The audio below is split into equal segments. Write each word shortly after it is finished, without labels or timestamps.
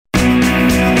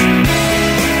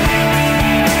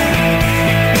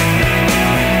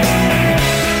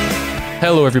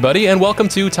Hello everybody, and welcome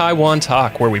to Taiwan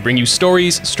Talk, where we bring you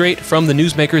stories straight from the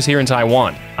newsmakers here in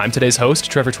Taiwan. I'm today's host,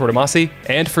 Trevor Tortomasi,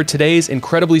 and for today's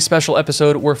incredibly special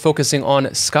episode, we're focusing on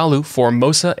Seqalu,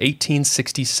 Formosa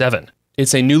 1867.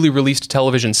 It's a newly released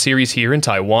television series here in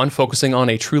Taiwan, focusing on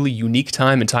a truly unique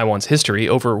time in Taiwan's history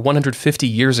over 150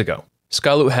 years ago.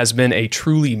 Seqalu has been a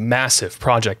truly massive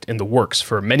project in the works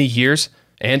for many years,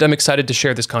 and I'm excited to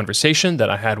share this conversation that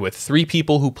I had with three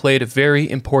people who played very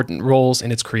important roles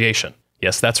in its creation.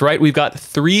 Yes, that's right. We've got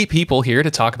three people here to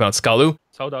talk about Seqalu.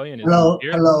 Hello.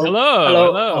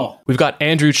 We've got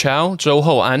Andrew Chau, Zhou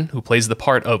Ho-an, who plays the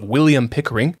part of William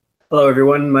Pickering. Hello,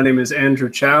 everyone. My name is Andrew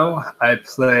Chau. I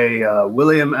play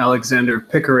William Alexander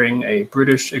Pickering, a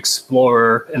British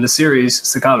explorer in the series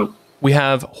Seqalu. We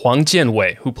have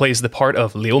Chien-Wei Huang, who plays the part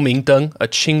of Liu Mingdeng, a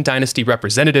Qing dynasty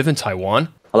representative in Taiwan.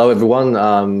 Hello, everyone.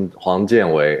 I'm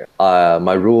Chien-Wei Huang.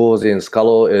 My roles in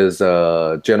Seqalu is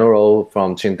a general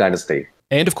from Qing dynasty.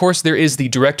 And of course, there is the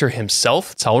director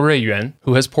himself, Jui-Yuan Tsao,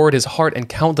 who has poured his heart and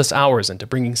countless hours into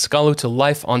bringing Seqalu to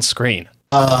life on screen.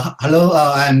 Hello,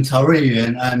 I'm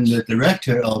Jui-Yuan Tsao. I'm the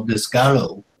director of the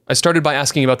Seqalu. I started by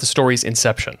asking about the story's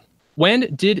inception.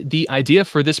 When did the idea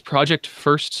for this project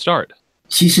first start?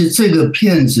 其实这个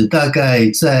片子大概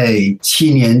在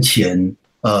7年前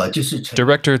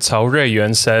Director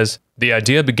Jui-Yuan says, the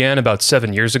idea began about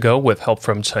 7 years ago with help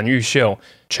from Chen Yuxiu,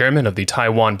 chairman of the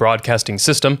Taiwan Broadcasting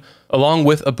System, along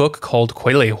with a book called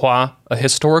Hua, a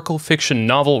historical fiction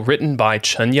novel written by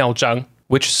Chen Yaozhang,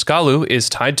 which Seqalu is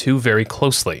tied to very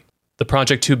closely. The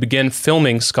project to begin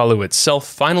filming Seqalu itself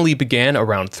finally began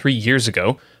around 3 years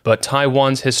ago, but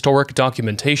Taiwan's historic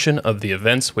documentation of the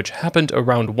events which happened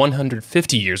around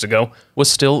 150 years ago was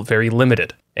still very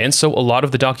limited. And so a lot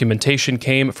of the documentation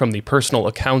came from the personal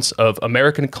accounts of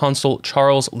American consul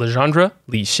Charles Legendre,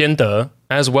 Li Xiande,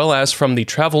 as well as from the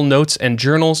travel notes and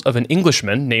journals of an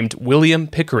Englishman named William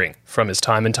Pickering from his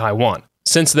time in Taiwan.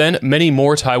 Since then, many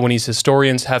more Taiwanese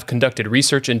historians have conducted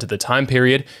research into the time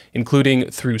period, including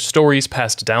through stories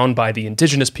passed down by the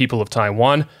indigenous people of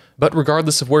Taiwan. But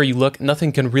regardless of where you look,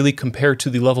 nothing can really compare to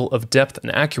the level of depth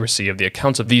and accuracy of the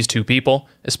accounts of these two people,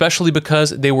 especially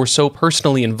because they were so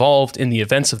personally involved in the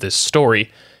events of this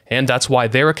story, and that's why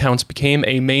their accounts became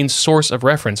a main source of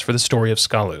reference for the story of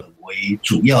Seqalu.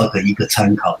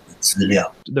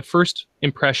 The first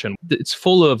impression, it's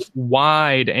full of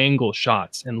wide-angle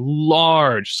shots and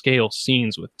large-scale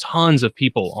scenes with tons of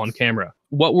people on camera.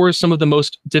 What were some of the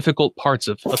most difficult parts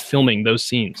of filming those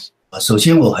scenes?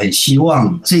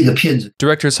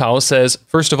 Director Tsao says,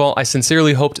 first of all, I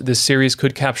sincerely hoped this series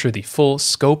could capture the full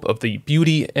scope of the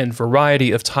beauty and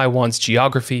variety of Taiwan's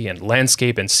geography and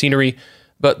landscape and scenery,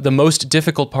 but the most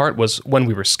difficult part was when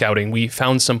we were scouting. We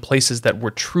found some places that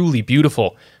were truly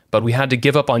beautiful, but we had to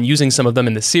give up on using some of them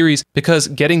in the series because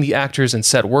getting the actors and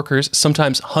set workers,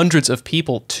 sometimes hundreds of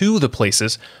people, to the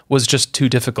places was just too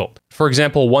difficult. For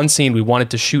example, one scene we wanted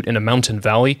to shoot in a mountain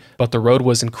valley, but the road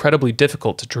was incredibly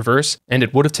difficult to traverse, and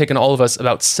it would have taken all of us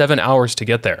about 7 hours to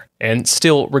get there. And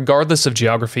still, regardless of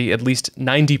geography, at least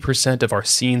 90% of our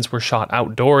scenes were shot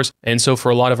outdoors, and so for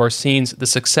a lot of our scenes, the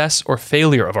success or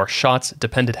failure of our shots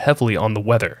depended heavily on the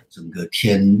weather.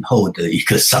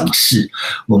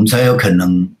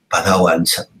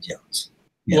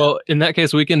 Well, in that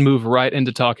case, we can move right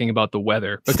into talking about the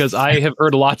weather, because I have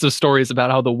heard lots of stories about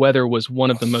how the weather was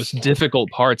one of the most difficult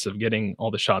parts of getting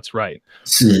all the shots right.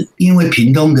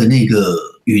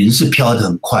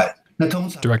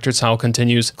 Director Tsao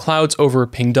continues, clouds over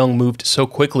Pingdong moved so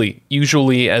quickly.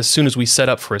 Usually, as soon as we set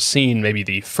up for a scene, maybe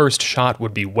the first shot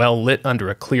would be well lit under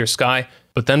a clear sky.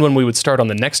 But then when we would start on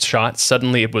the next shot,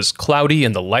 suddenly it was cloudy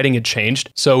and the lighting had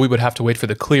changed, so we would have to wait for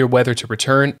the clear weather to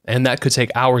return, and that could take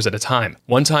hours at a time.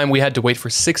 One time we had to wait for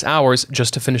 6 hours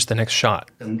just to finish the next shot.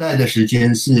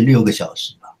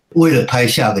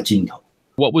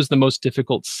 What was the most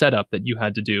difficult setup that you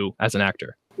had to do as an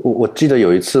actor? 我记得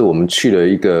有一次我们去了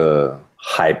一个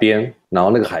海边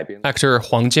Actor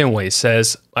Chien-Wei Huang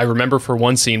says, I remember for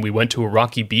one scene we went to a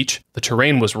rocky beach. The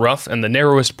terrain was rough and the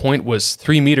narrowest point was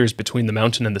 3 meters between the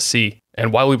mountain and the sea.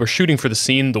 And while we were shooting for the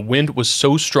scene, the wind was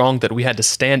so strong that we had to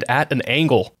stand at an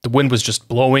angle. The wind was just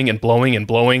blowing and blowing and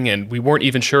blowing, and we weren't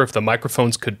even sure if the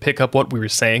microphones could pick up what we were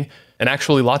saying. And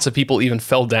actually, lots of people even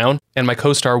fell down. And my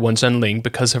co-star Wen Zhenling,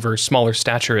 because of her smaller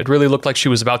stature, it really looked like she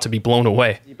was about to be blown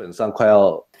away. 基本上快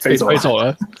要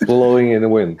blowing in the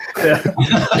wind.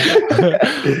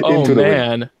 Oh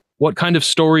man. What kind of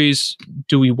stories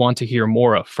do we want to hear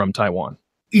more of from Taiwan?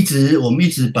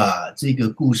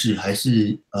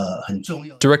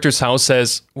 Director Tsao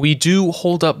says, we do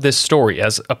hold up this story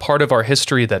as a part of our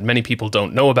history that many people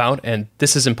don't know about, and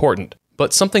this is important.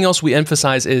 But something else we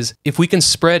emphasize is, if we can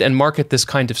spread and market this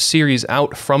kind of series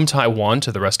out from Taiwan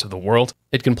to the rest of the world,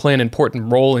 it can play an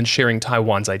important role in sharing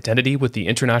Taiwan's identity with the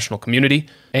international community.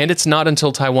 And it's not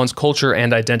until Taiwan's culture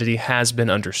and identity has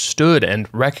been understood and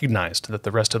recognized that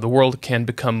the rest of the world can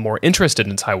become more interested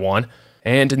in Taiwan.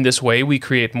 And in this way, we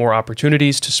create more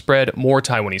opportunities to spread more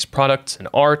Taiwanese products and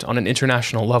art on an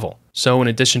international level. So in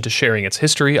addition to sharing its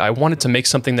history, I wanted to make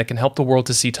something that can help the world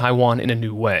to see Taiwan in a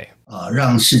new way.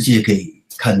 让世界可以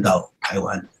看到台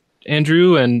湾。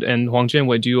 Andrew and Huang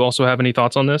Chien-Wei, do you also have any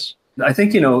thoughts on this? I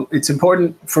think, it's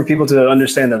important for people to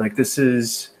understand that like this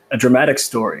is a dramatic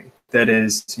story that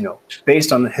is,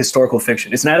 based on historical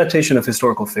fiction. It's an adaptation of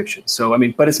historical fiction. So,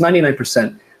 but it's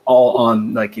 99% all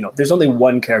on there's only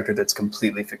one character that's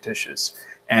completely fictitious.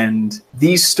 And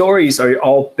these stories are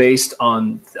all based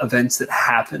on events that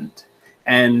happened.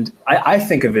 And I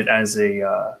think of it as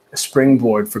a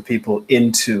springboard for people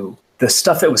into the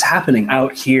stuff that was happening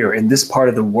out here in this part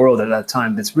of the world at that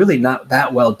time that's really not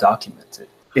that well documented.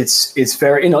 It's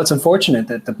very, it's unfortunate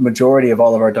that the majority of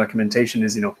all of our documentation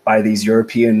is, by these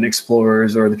European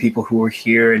explorers or the people who were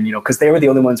here and, because they were the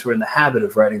only ones who were in the habit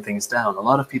of writing things down. A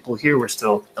lot of people here were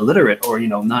still illiterate or,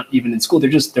 not even in school.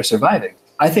 They're surviving.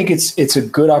 I think it's a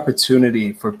good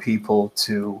opportunity for people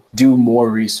to do more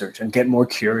research and get more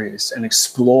curious and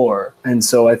explore. And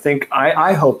so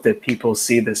I hope that people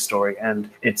see this story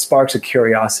and it sparks a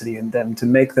curiosity in them to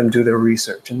make them do their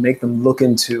research and make them look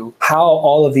into how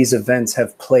all of these events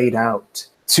have played out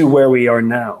to where we are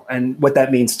now and what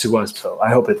that means to us. So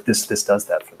I hope this does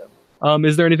that for them.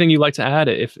 Is there anything you'd like to add?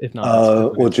 If not,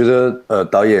 我觉得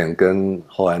导演跟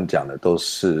后安讲的都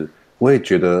是。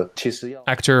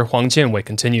 Actor Huang Chien-Wei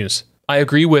continues, I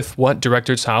agree with what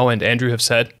Director Tsao and Andrew have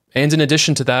said, and in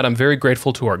addition to that, I'm very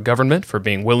grateful to our government for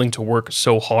being willing to work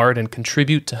so hard and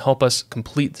contribute to help us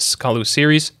complete the Seqalu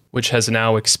series, which has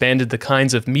now expanded the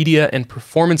kinds of media and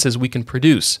performances we can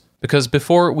produce, because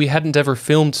before we hadn't ever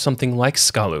filmed something like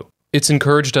Seqalu. It's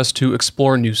encouraged us to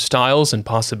explore new styles and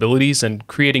possibilities and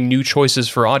creating new choices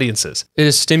for audiences. It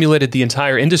has stimulated the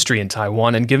entire industry in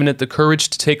Taiwan and given it the courage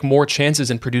to take more chances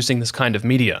in producing this kind of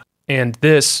media. And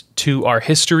this, to our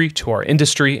history, to our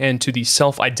industry, and to the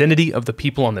self-identity of the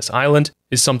people on this island,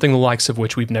 is something the likes of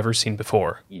which we've never seen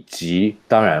before. 以及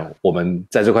当然，我们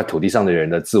在这块土地上的人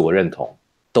的自我認同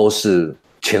都是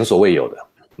前所未有的。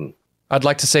 I'd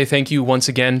like to say thank you once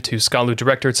again to Seqalu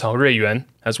director Tsao Rui-Yuan,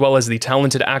 as well as the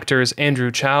talented actors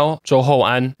Andrew Chau, Zhou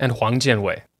Houan, and Huang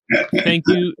Chien-Wei. Thank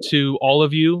you to all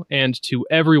of you and to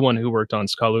everyone who worked on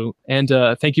Seqalu, and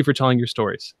thank you for telling your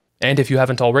stories. And if you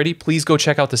haven't already, please go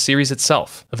check out the series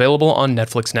itself, available on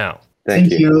Netflix now.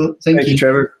 Thank you. Thank you,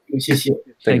 Trevor. 谢谢。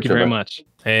 Thank you very much.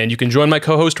 And you can join my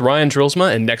co-host Ryan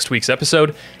Drilsma in next week's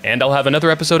episode, and I'll have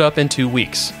another episode up in 2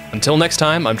 weeks. Until next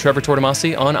time, I'm Trevor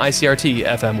Tortomasi on ICRT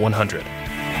FM 100.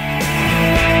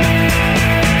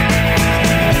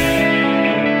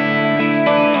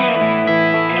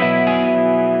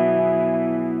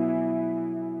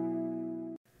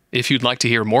 If you'd like to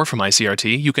hear more from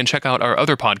ICRT, you can check out our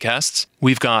other podcasts.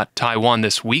 We've got Taiwan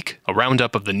This Week, a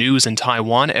roundup of the news in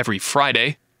Taiwan every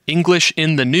Friday, English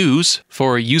in the News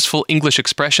for useful English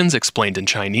expressions explained in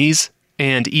Chinese,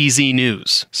 and EZ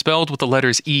News, spelled with the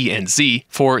letters E and Z,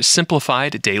 for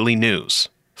simplified daily news.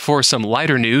 For some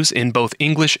lighter news in both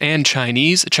English and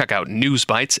Chinese, check out News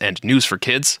Bites and News for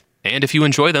Kids. And if you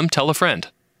enjoy them, tell a friend.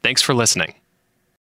 Thanks for listening.